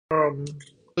um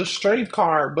the strength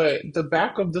card, but the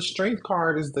back of the strength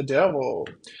card is the devil.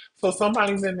 So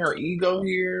somebody's in their ego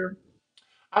here.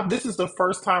 This is the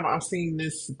first time I've seen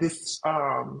this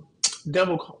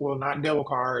devil, well, not devil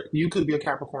card. You could be a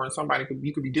Capricorn. Somebody could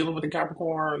you could be dealing with a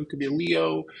Capricorn. You could be a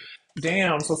Leo.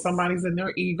 Damn. So somebody's in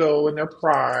their ego and their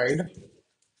pride.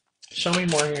 Show me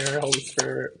more here, Holy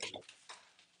Spirit.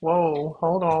 Whoa,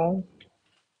 hold on.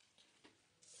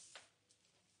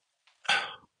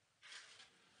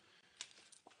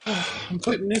 I'm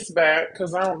putting this back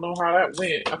because I don't know how that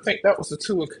went. I think that was the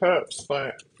Two of Cups,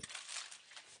 but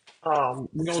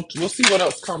we'll see what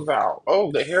else comes out.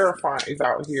 Oh, the Hierophant is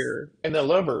out here, and the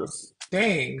Lovers.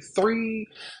 Dang, three.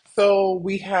 So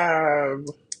we have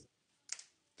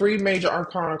three major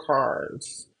Arcana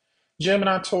cards: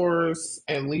 Gemini, Taurus,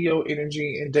 and Leo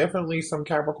energy, and definitely some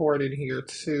Capricorn in here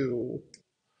too.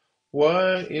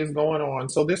 What is going on?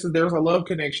 So there's a love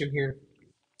connection here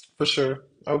for sure.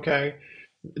 Okay,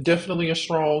 definitely a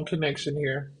strong connection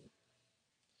here.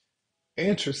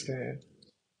 Interesting.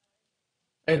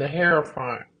 And the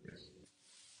Hierophant.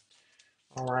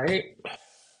 All right.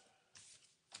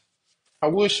 I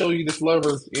will show you this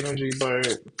lover's energy, but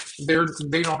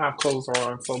they don't have clothes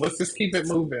on. So let's just keep it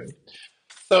moving.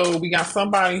 So we got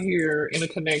somebody here in a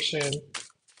connection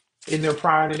in their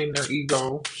pride and in their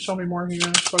ego. Show me more here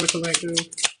for the collective.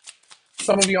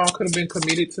 Some of y'all could have been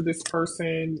committed to this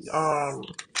person.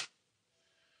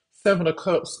 Seven of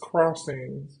Cups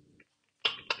crossing.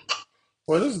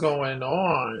 What is going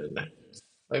on?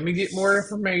 Let me get more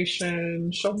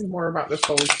information. Show me more about this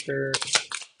Holy Spirit.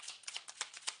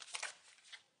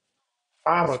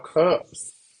 Five of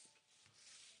Cups.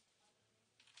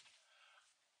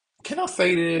 Can I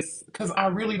say this? Because I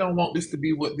really don't want this to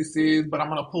be what this is, but I'm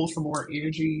going to pull some more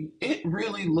energy. It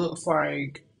really looks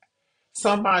like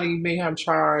somebody may have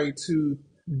tried to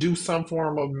do some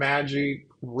form of magic,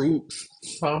 roots,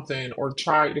 something, or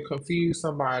tried to confuse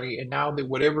somebody, and now that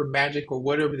whatever magic or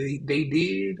whatever they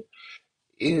did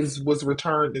was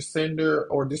returned to sender,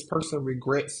 or this person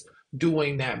regrets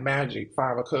doing that magic.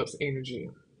 Five of Cups energy.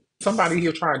 Somebody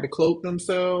here tried to cloak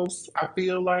themselves, I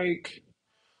feel like.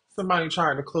 Somebody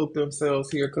trying to cloak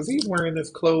themselves here because he's wearing this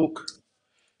cloak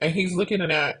and he's looking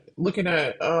at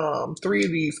three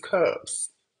of these cups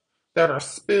that are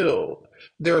spilled.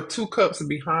 There are two cups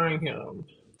behind him.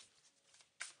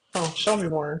 Oh, show me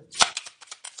more.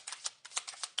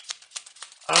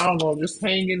 I don't know. Just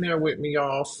hang in there with me,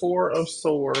 y'all. Four of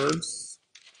Swords.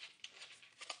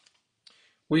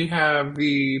 We have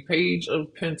the Page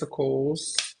of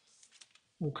Pentacles.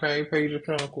 Okay, Page of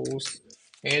Pentacles.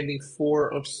 And the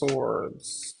Four of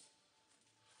Swords.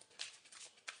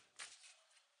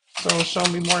 So show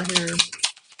me more here.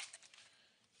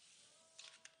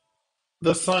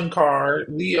 The Sun card,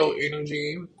 Leo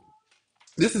energy.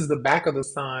 This is the back of the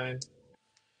sun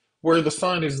where the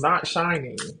sun is not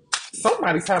shining.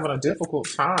 Somebody's having a difficult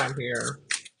time here.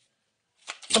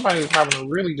 Somebody's having a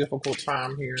really difficult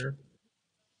time here.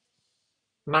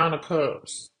 Nine of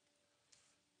Cups.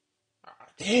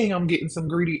 Dang, I'm getting some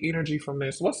greedy energy from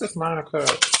this. What's this Nine of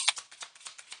Cups?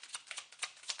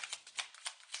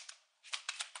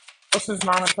 What's this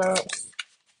Nine of Cups?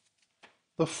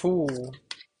 The Fool.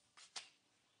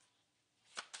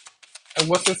 And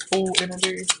what's this Fool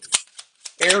energy?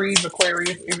 Aries,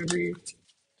 Aquarius energy.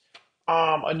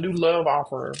 A new love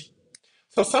offer.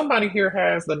 So somebody here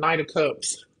has the Knight of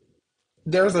Cups.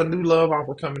 There's a new love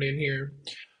offer coming in here.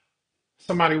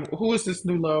 Somebody who is this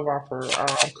new love offer?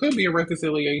 Could be a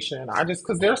reconciliation. I just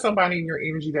because there's somebody in your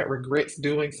energy that regrets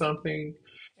doing something,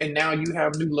 and now you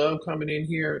have new love coming in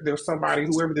here. There's somebody,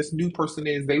 whoever this new person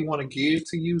is, they want to give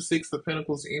to you Six of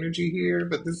Pentacles energy here,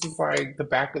 but this is like the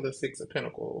back of the Six of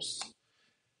Pentacles.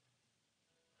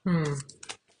 Hmm.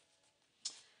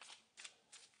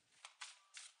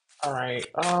 All right.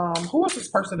 Who is this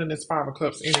person in this Five of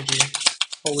Cups energy?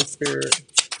 Holy Spirit.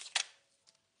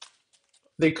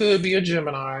 They could be a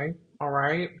Gemini. All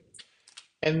right.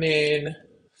 And then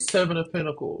Seven of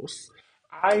Pentacles.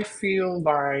 I feel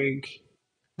like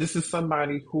this is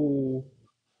somebody who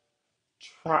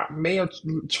may have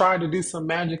tried to do some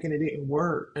magic and it didn't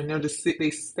work. And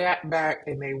they sat back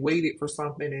and they waited for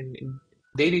something and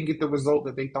they didn't get the result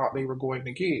that they thought they were going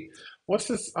to get. What's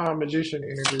this magician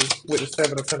energy with the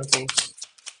Seven of Pentacles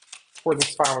for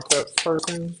this Five of Cups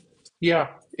person? Yeah.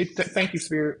 Thank you,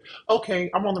 Spirit. Okay,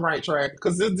 I'm on the right track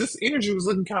because this energy was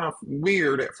looking kind of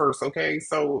weird at first. Okay,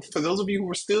 so for those of you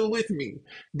who are still with me,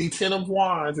 the Ten of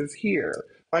Wands is here.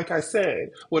 Like I said,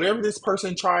 whatever this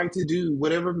person tried to do,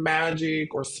 whatever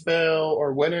magic or spell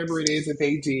or whatever it is that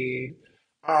they did,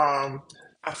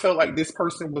 I felt like this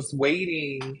person was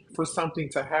waiting for something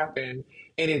to happen,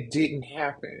 and it didn't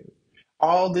happen.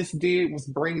 All this did was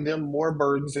bring them more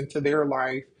burdens into their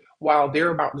life while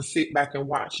they're about to sit back and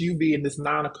watch you be in this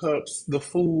Nine of Cups, the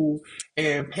Fool,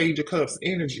 and Page of Cups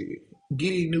energy,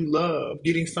 getting new love,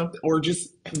 getting something, or just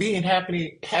being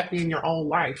happy in your own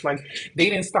life. Like they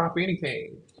didn't stop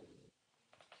anything.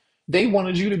 They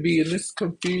wanted you to be in this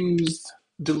confused,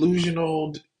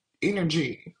 delusional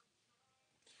energy.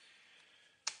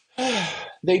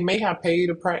 They may have paid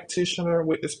a practitioner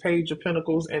with this Page of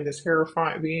Pentacles and this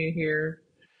Hierophant being here,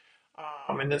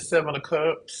 and this Seven of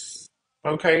Cups.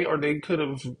 Okay, or they could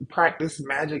have practiced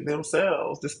magic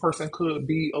themselves. This person could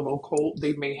be of occult.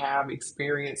 They may have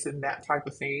experience in that type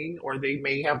of thing, or they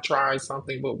may have tried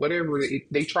something, but whatever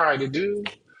they tried to do,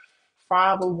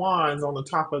 Five of Wands on the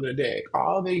top of the deck.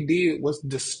 All they did was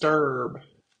disturb.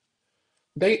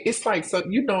 It's like, so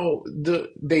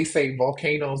they say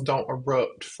volcanoes don't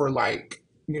erupt for like,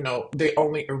 they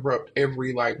only erupt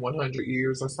every like 100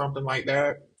 years or something like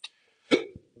that.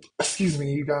 Excuse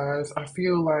me, you guys. I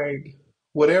feel like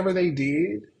whatever they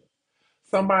did,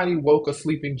 somebody woke a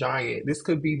sleeping giant. This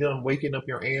could be them waking up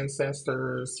your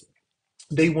ancestors.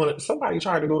 Somebody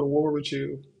tried to go to war with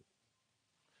you.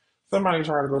 Somebody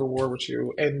tried to go to war with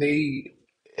you, and they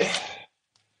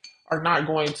are not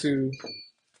going to.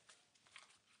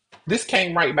 This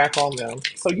came right back on them.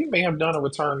 So you may have done a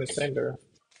return to sender.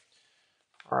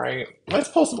 All right. Let's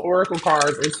pull some oracle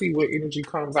cards and see what energy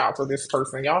comes out for this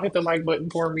person. Y'all hit the like button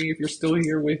for me if you're still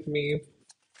here with me.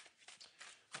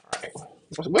 All right.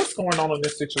 What's going on in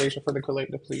this situation for the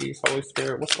collective, please, Holy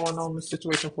Spirit? What's going on in this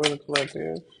situation for the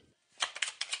collective?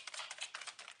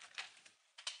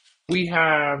 We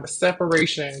have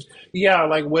separation. Yeah,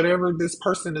 like whatever this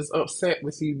person is upset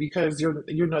with you because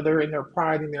they're in their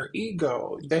pride and their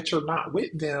ego that you're not with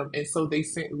them, and so they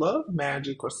sent love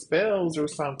magic or spells or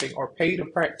something, or paid a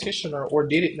practitioner or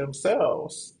did it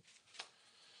themselves.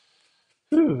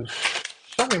 Whew.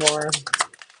 Show me more.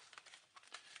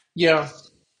 Yeah,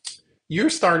 you're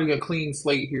starting a clean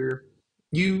slate here.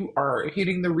 You are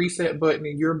hitting the reset button,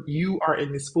 and you are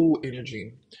in this full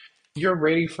energy. You're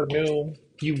ready for new.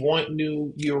 You want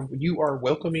new. You are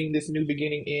welcoming this new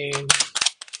beginning in.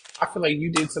 I feel like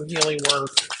you did some healing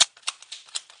work.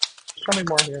 Show me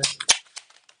more here.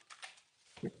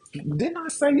 Didn't I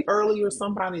say earlier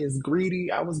somebody is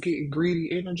greedy? I was getting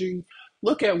greedy energy.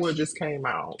 Look at what just came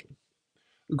out.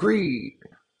 Greed.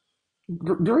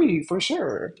 Greed for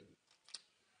sure.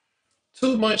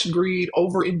 Too much greed,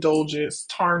 overindulgence,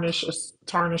 tarnish a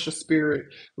spirit,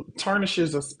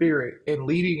 tarnishes a spirit, and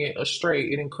leading it astray.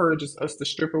 It encourages us to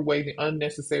strip away the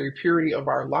unnecessary purity of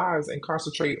our lives and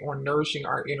concentrate on nourishing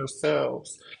our inner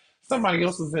selves. Somebody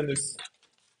else is in this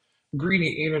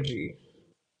greedy energy.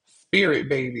 Spirit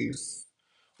babies.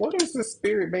 What is the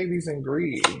spirit babies and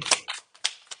greed?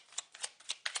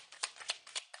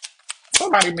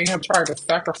 Somebody may have tried to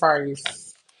sacrifice.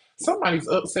 Somebody's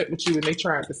upset with you and they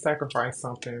tried to sacrifice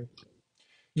something.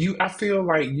 I feel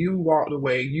like you walked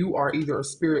away. You are either a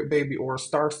spirit baby or a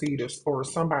starseed, or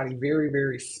somebody very,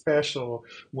 very special.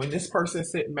 When this person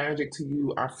sent magic to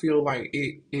you, I feel like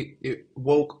it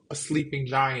woke a sleeping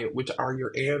giant, which are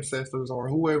your ancestors or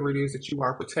whoever it is that you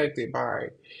are protected by.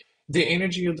 The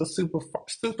energy of the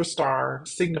superstar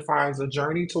signifies a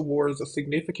journey towards a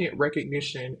significant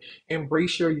recognition.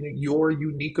 Embrace your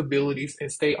unique abilities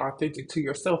and stay authentic to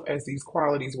yourself, as these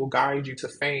qualities will guide you to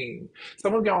fame.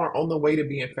 Some of y'all are on the way to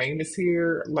being famous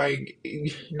here, like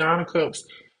Nine of Cups,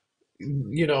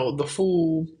 the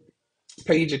Fool,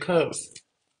 Page of Cups.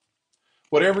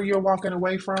 Whatever you're walking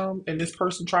away from, and this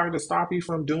person trying to stop you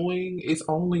from doing, it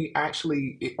only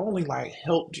like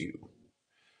helped you.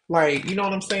 Like, you know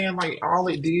what I'm saying? Like, all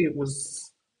it did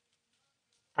was,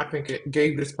 I think it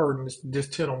gave this person this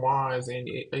 10 of wands and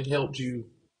it helped you.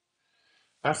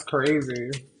 That's crazy.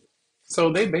 So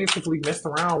they basically messed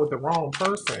around with the wrong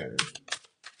person.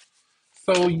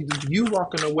 So you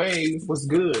walking away was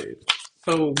good.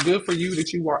 So good for you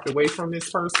that you walked away from this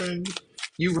person.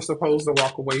 You were supposed to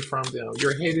walk away from them.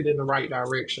 You're headed in the right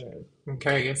direction.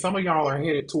 Okay. And some of y'all are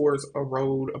headed towards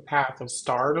a path of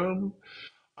stardom.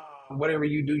 Whatever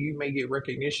you do, you may get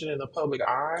recognition in the public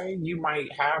eye. You might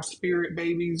have spirit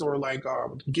babies or like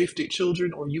gifted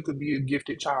children, or you could be a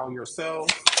gifted child yourself.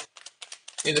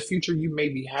 In the future, you may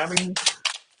be having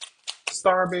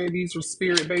star babies or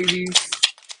spirit babies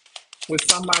with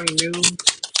somebody new.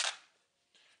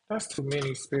 That's too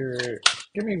many, spirit.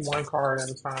 Give me one card at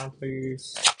a time,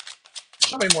 please.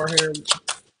 Show me more here.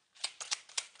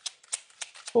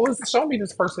 Show me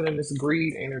this person in this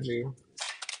greed energy.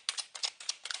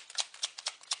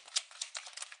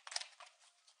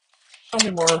 Show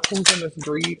me more. Who's in this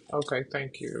greed? Okay,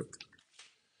 thank you.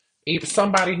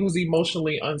 Somebody who's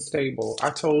emotionally unstable. I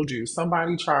told you,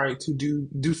 somebody tried to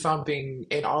do something,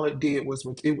 and all it did was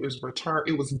it was return.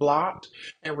 It was blocked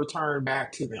and returned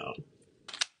back to them.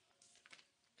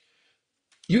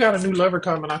 You got a new lover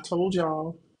coming. I told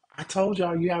y'all. I told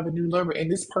y'all you have a new lover,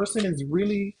 and this person is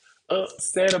really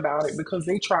upset about it because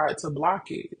they tried to block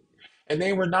it, and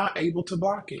they were not able to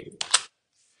block it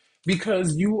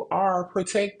because you are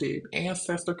protected.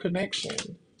 Ancestor connection.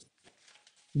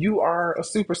 You are a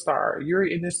superstar. You're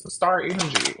in this star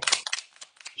energy.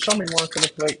 Show me one for the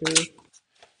collective.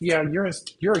 Yeah,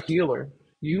 you're a healer.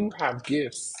 You have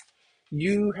gifts.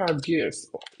 You have gifts.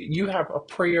 You have a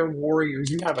prayer warrior.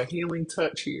 You have a healing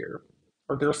touch here.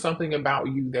 Or there's something about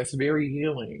you that's very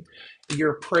healing.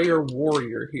 You're a prayer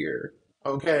warrior here.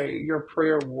 Okay? You're a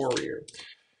prayer warrior.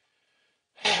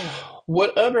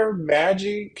 What other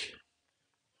magic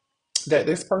that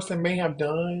this person may have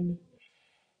done,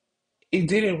 it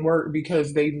didn't work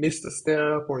because they missed a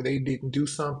step or they didn't do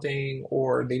something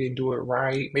or they didn't do it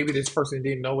right. Maybe this person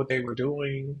didn't know what they were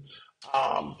doing.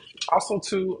 Um, Also,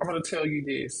 too, I'm going to tell you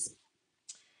this.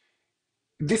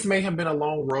 This may have been a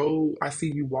long road. I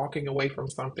see you walking away from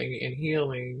something and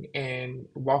healing and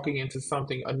walking into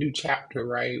something, a new chapter,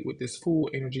 right? With this full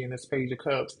energy and this page of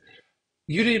cups.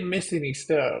 You didn't miss any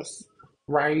steps,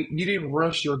 right? You didn't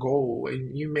rush your goal,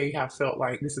 and you may have felt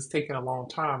like this is taking a long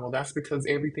time. Well, that's because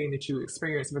everything that you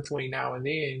experienced between now and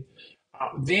then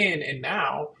and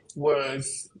now,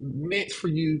 was meant for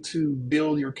you to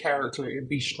build your character and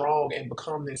be strong and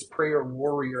become this prayer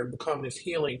warrior and become this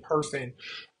healing person.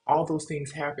 All those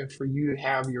things happen for you to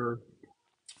have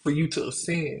for you to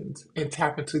ascend and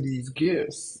tap into these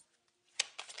gifts.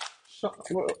 So,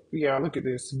 well, yeah, look at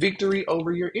this victory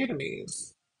over your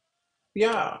enemies.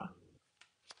 Yeah.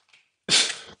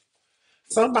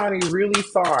 Somebody really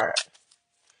thought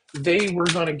they were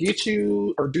going to get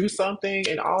you or do something,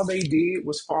 and all they did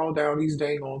was fall down these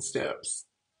dang on steps.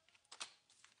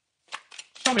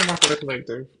 Show me my for the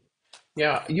collector.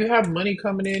 Yeah, you have money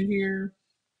coming in here.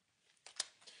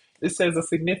 It says a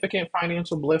significant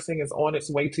financial blessing is on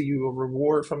its way to you, a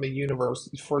reward from the universe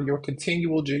for your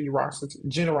continual generosity.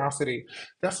 Generosity.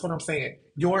 That's what I'm saying.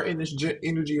 You're in this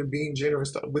energy of being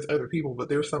generous with other people, but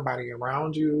there's somebody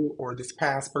around you or this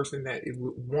past person that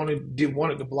wanted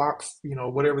to block,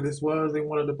 whatever this was, they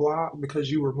wanted to block because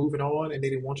you were moving on and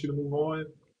they didn't want you to move on.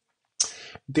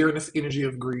 They're in this energy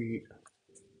of greed.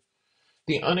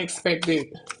 The unexpected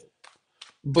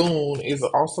boon is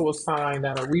also a sign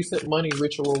that a recent money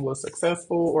ritual was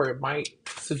successful, or it might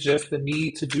suggest the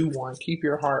need to do one. Keep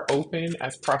your heart open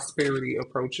as prosperity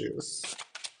approaches.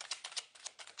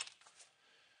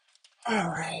 All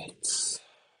right.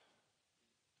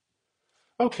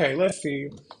 Okay, let's see.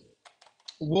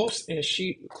 Wolves in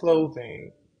sheep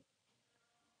clothing.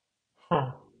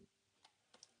 Huh.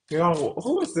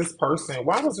 Who is this person?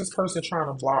 Why was this person trying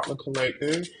to block the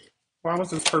collective? Why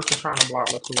was this person trying to block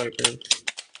the collective?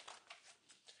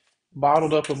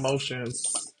 Bottled up emotions.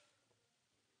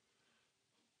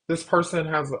 This person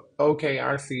has okay,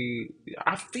 I see.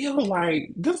 I feel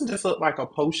like doesn't this look like a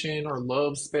potion or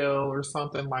love spell or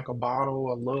something like a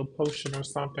bottle, a love potion or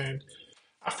something?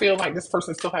 I feel like this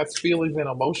person still has feelings and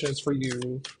emotions for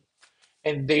you,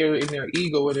 and they're in their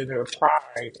ego and in their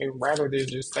pride, and rather than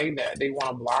just say that, they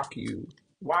want to block you.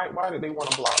 Why do they want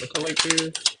to block the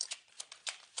collective?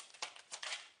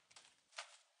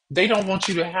 They don't want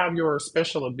you to have your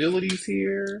special abilities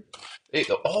here. They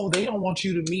don't want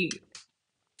you to meet.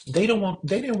 They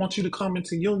didn't want you to come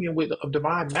into union with a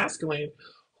divine masculine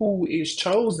who is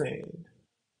chosen,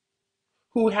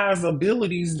 who has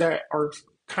abilities that are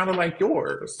kind of like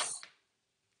yours.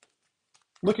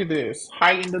 Look at this.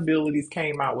 Heightened abilities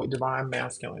came out with divine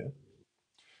masculine.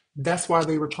 That's why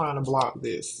they were trying to block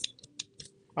this.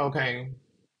 Okay.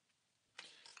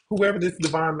 Whoever this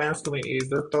divine masculine is,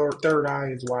 their third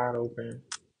eye is wide open.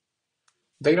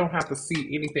 They don't have to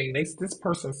see anything. This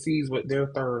person sees with their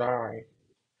third eye.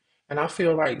 And I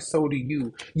feel like so do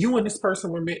you. You and this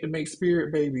person were meant to make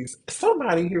spirit babies.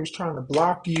 Somebody here was trying to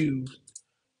block you.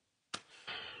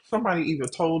 Somebody either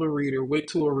told a reader, went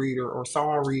to a reader, or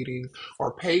saw a reading,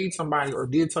 or paid somebody, or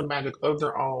did some magic of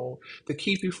their own to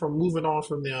keep you from moving on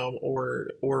from them,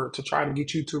 or to try to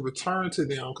get you to return to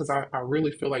them. Because I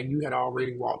really feel like you had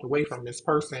already walked away from this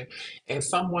person, and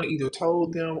someone either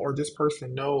told them or this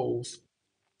person knows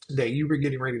that you were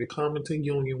getting ready to come into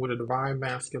union with a divine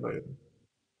masculine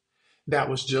that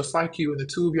was just like you, and the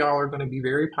two of y'all are going to be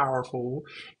very powerful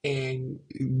and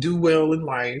do well in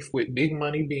life with big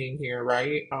money being here,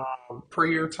 right?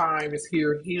 Prayer time is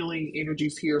here, healing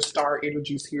energies here, star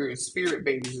energies here, and spirit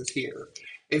babies is here.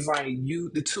 It's like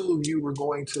the two of you were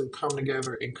going to come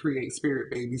together and create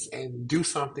spirit babies and do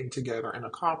something together and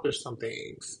accomplish some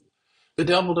things. The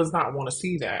devil does not want to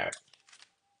see that.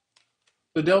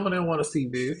 The devil didn't want to see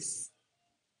this.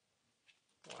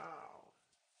 Wow.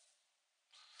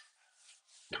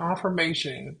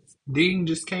 Confirmation. Ding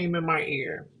just came in my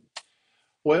ear.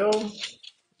 Well,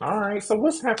 all right. So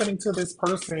what's happening to this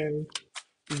person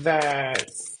that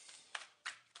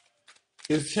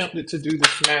is tempted to do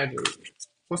this magic?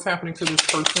 What's happening to this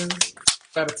person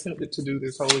that attempted to do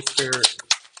this, Holy Spirit?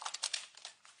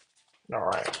 All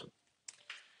right.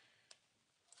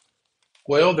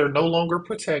 Well, they're no longer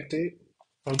protected.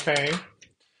 Okay.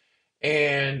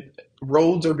 And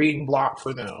roads are being blocked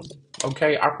for them.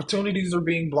 Okay. Opportunities are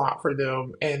being blocked for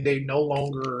them, and they no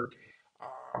longer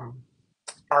um,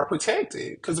 are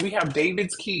protected because we have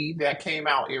David's key that came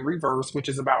out in reverse, which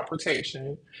is about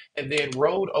protection, and then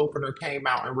road opener came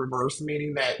out in reverse,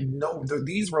 meaning that no,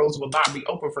 these roads will not be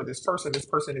open for this person. This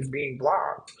person is being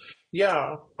blocked.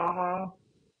 Yeah, uh-huh.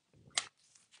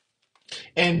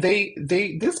 And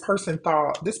this person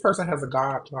thought this person has a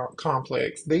God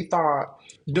complex. They thought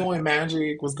doing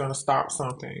magic was going to stop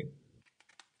something.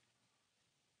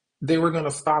 They were going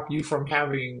to stop you from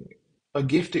having a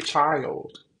gifted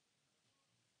child.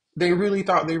 They really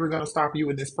thought they were going to stop you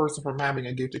and this person from having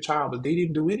a gifted child, but they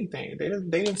didn't do anything. They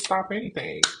didn't stop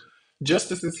anything.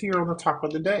 Justice is here on the top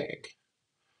of the deck.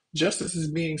 Justice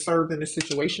is being served in this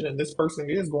situation, and this person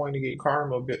is going to get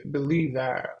karma. Believe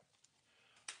that.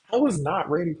 I was not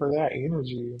ready for that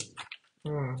energy.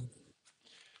 Hmm.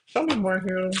 Show me more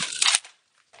here.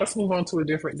 Let's move on to a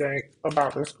different deck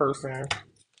about this person.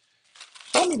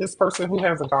 Show me this person who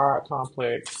has a God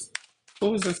complex.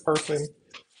 Who is this person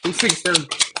who thinks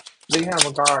they have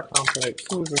a God complex?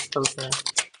 Who is this person?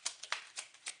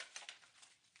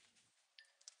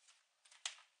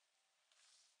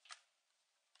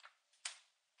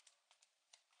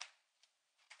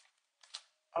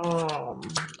 Um,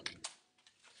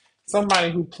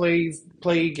 Somebody who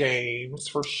play games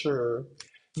for sure.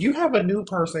 You have a new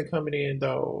person coming in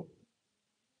though.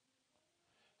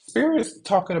 Spirit is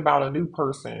talking about a new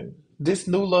person. This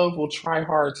new love will try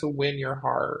hard to win your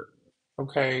heart.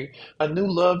 Okay. A new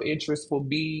love interest will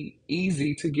be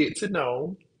easy to get to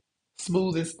know,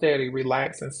 smooth and steady,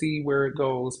 relax and see where it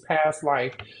goes. Past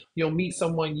life, you'll meet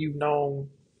someone you've known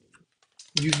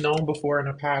before in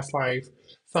a past life,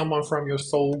 someone from your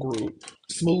soul group.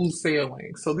 Smooth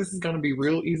sailing. So this is going to be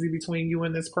real easy between you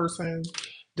and this person.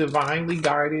 Divinely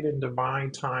guided and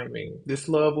divine timing. This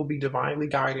love will be divinely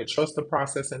guided. Trust the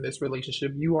process in this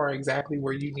relationship. You are exactly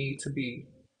where you need to be.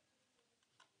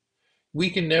 We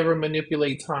can never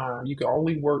manipulate time. You can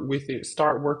only work with it.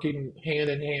 Start working hand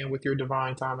in hand with your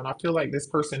divine time. And I feel like this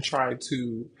person tried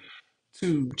to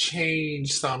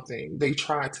change something. They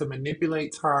try to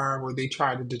manipulate time, or they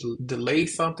try to delay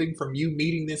something from you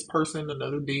meeting this person.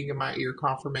 Another ding in my ear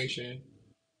confirmation.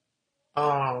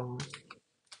 Um,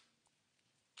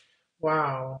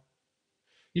 wow.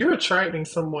 You're attracting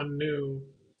someone new.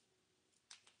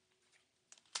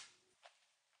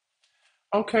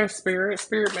 Okay, Spirit.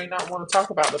 Spirit may not want to talk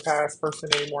about the past person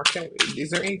anymore. Is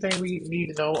there anything we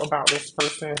need to know about this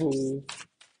person who,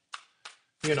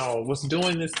 was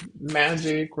doing this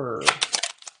magic, or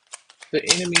the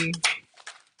enemy?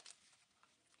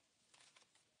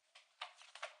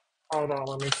 Hold on,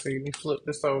 let me see. Let me flip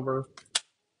this over.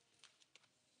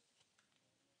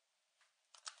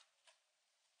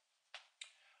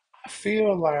 I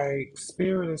feel like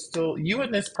Spirit is still, you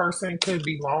and this person could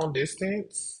be long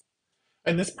distance,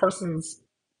 and this person's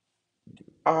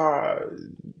uh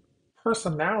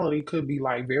personality could be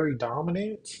like very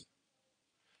dominant,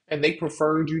 and they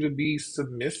preferred you to be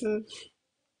submissive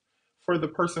for the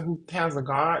person who has a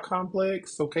God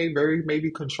complex, okay, very maybe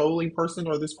controlling person,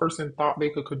 or this person thought they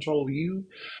could control you.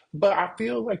 But I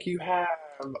feel like you have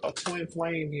a twin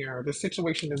flame here. The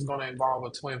situation is going to involve a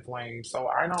twin flame. So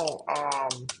I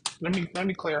don't let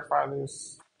me clarify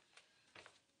this.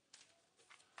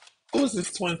 Who is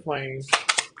this twin flame?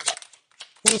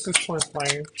 Who is this twin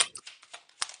flame?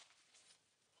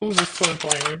 Who's this twin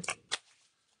flame?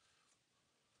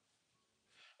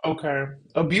 Okay.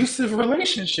 Abusive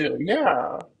relationship.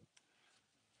 Yeah.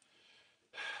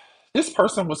 This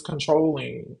person was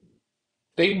controlling.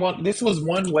 This was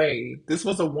one way. This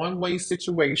was a one-way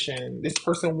situation. This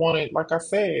person wanted, like I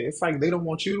said, it's like they don't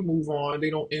want you to move on. They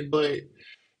don't, but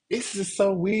it's just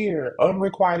so weird.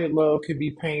 Unrequited love can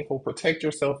be painful. Protect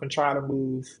yourself and try to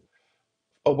move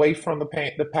away from the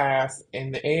pain, the past,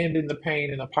 and end in the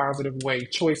pain in a positive way.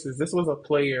 Choices. This was a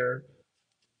player.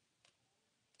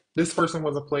 This person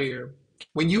was a player.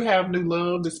 When you have new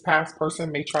love, this past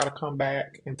person may try to come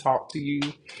back and talk to you.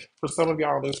 For some of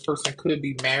y'all, this person could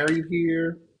be married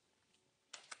here.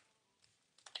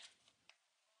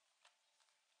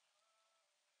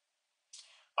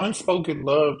 Unspoken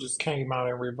love just came out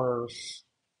in reverse.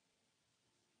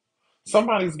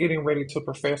 Somebody's getting ready to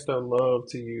profess their love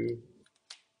to you.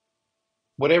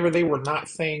 Whatever they were not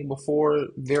saying before,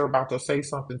 they're about to say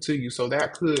something to you. So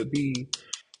that could be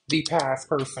the past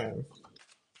person.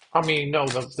 I mean, no,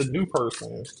 the new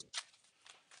person.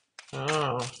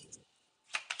 Ah.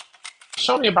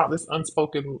 Show me about this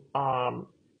unspoken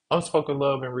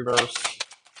love in reverse.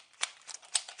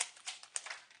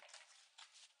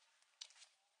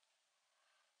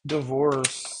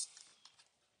 Divorce,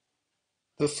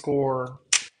 the score.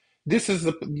 This is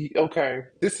the okay.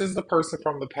 This is the person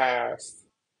from the past.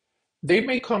 They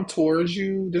may come towards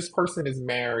you. This person is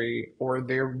married or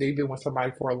they've been with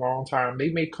somebody for a long time. They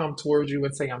may come towards you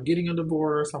and say, I'm getting a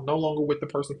divorce. I'm no longer with the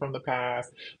person from the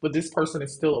past, but this person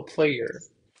is still a player.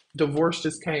 Divorce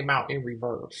just came out in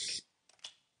reverse.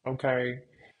 Okay.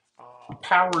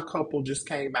 Power couple just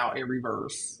came out in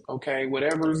reverse. Okay.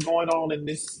 Whatever is going on in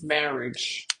this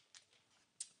marriage,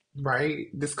 right?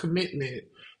 This commitment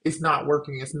is not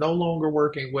working. It's no longer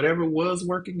working. Whatever was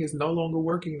working is no longer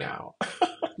working now.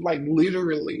 Like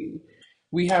literally,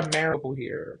 we have marriage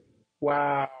here.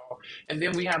 Wow. And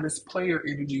then we have this player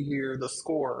energy here, the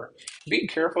score. Be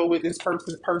careful with this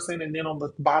person, and then on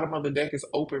the bottom of the deck is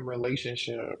open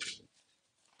relationship.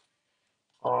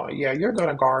 Yeah, you're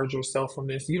gonna guard yourself from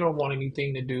this. You don't want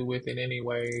anything to do with it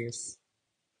anyways.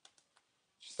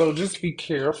 So just be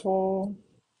careful.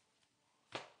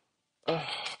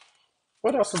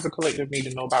 What else does the collective need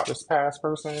to know about this past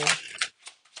person?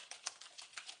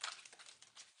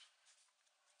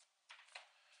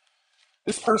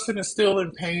 This person is still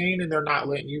in pain and they're not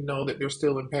letting you know that they're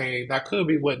still in pain. That could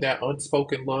be what that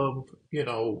unspoken love,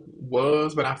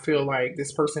 was, but I feel like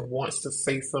this person wants to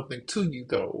say something to you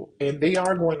though. And they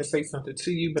are going to say something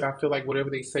to you, but I feel like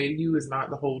whatever they say to you is not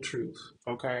the whole truth.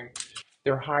 Okay.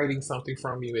 They're hiding something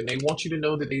from you and they want you to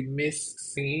know that they miss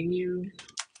seeing you.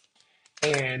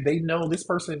 And they know this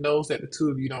person knows that the two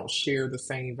of you don't share the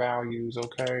same values,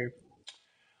 okay?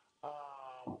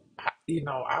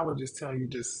 I would just tell you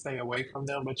just stay away from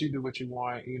them, but you do what you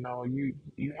want.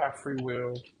 You have free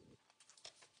will.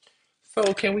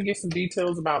 So, can we get some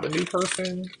details about the new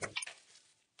person,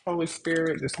 Holy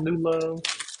Spirit, this new love?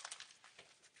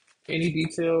 Any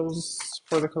details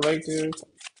for the collective,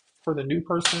 for the new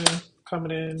person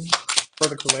coming in, for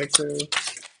the collective?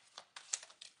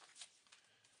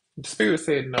 Spirit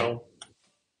said no.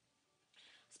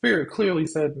 Spirit clearly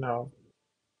said no.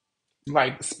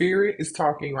 Like Spirit is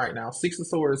talking right now. Six of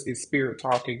Swords is Spirit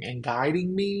talking and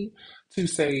guiding me to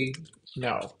say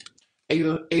no. Eight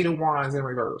of Wands in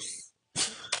reverse.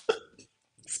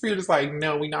 Spirit is like,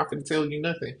 no, we're not going to tell you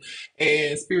nothing.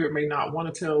 And Spirit may not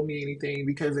want to tell me anything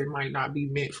because it might not be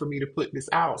meant for me to put this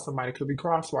out. Somebody could be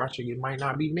cross watching. It might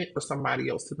not be meant for somebody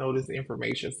else to know this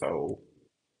information. So,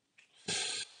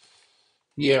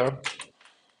 yeah,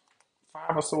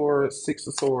 Five of Swords, Six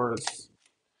of Swords.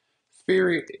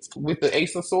 Spirit with the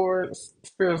Ace of Swords,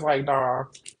 Spirit's like, nah,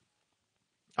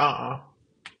 uh-uh.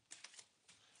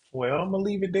 Well, I'm going to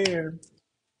leave it there.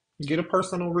 Get a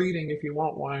personal reading if you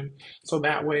want one. So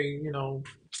that way,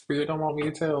 Spirit don't want me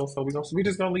to tell. So we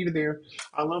just gonna leave it there.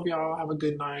 I love y'all. Have a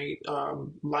good night.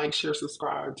 Like, share,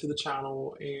 subscribe to the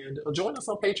channel, and join us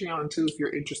on Patreon too if you're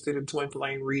interested in twin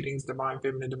flame readings, divine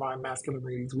feminine, divine masculine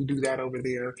readings. We do that over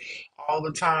there all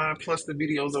the time. Plus the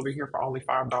videos over here for only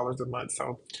 $5 a month.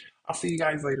 So I'll see you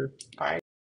guys later. Bye.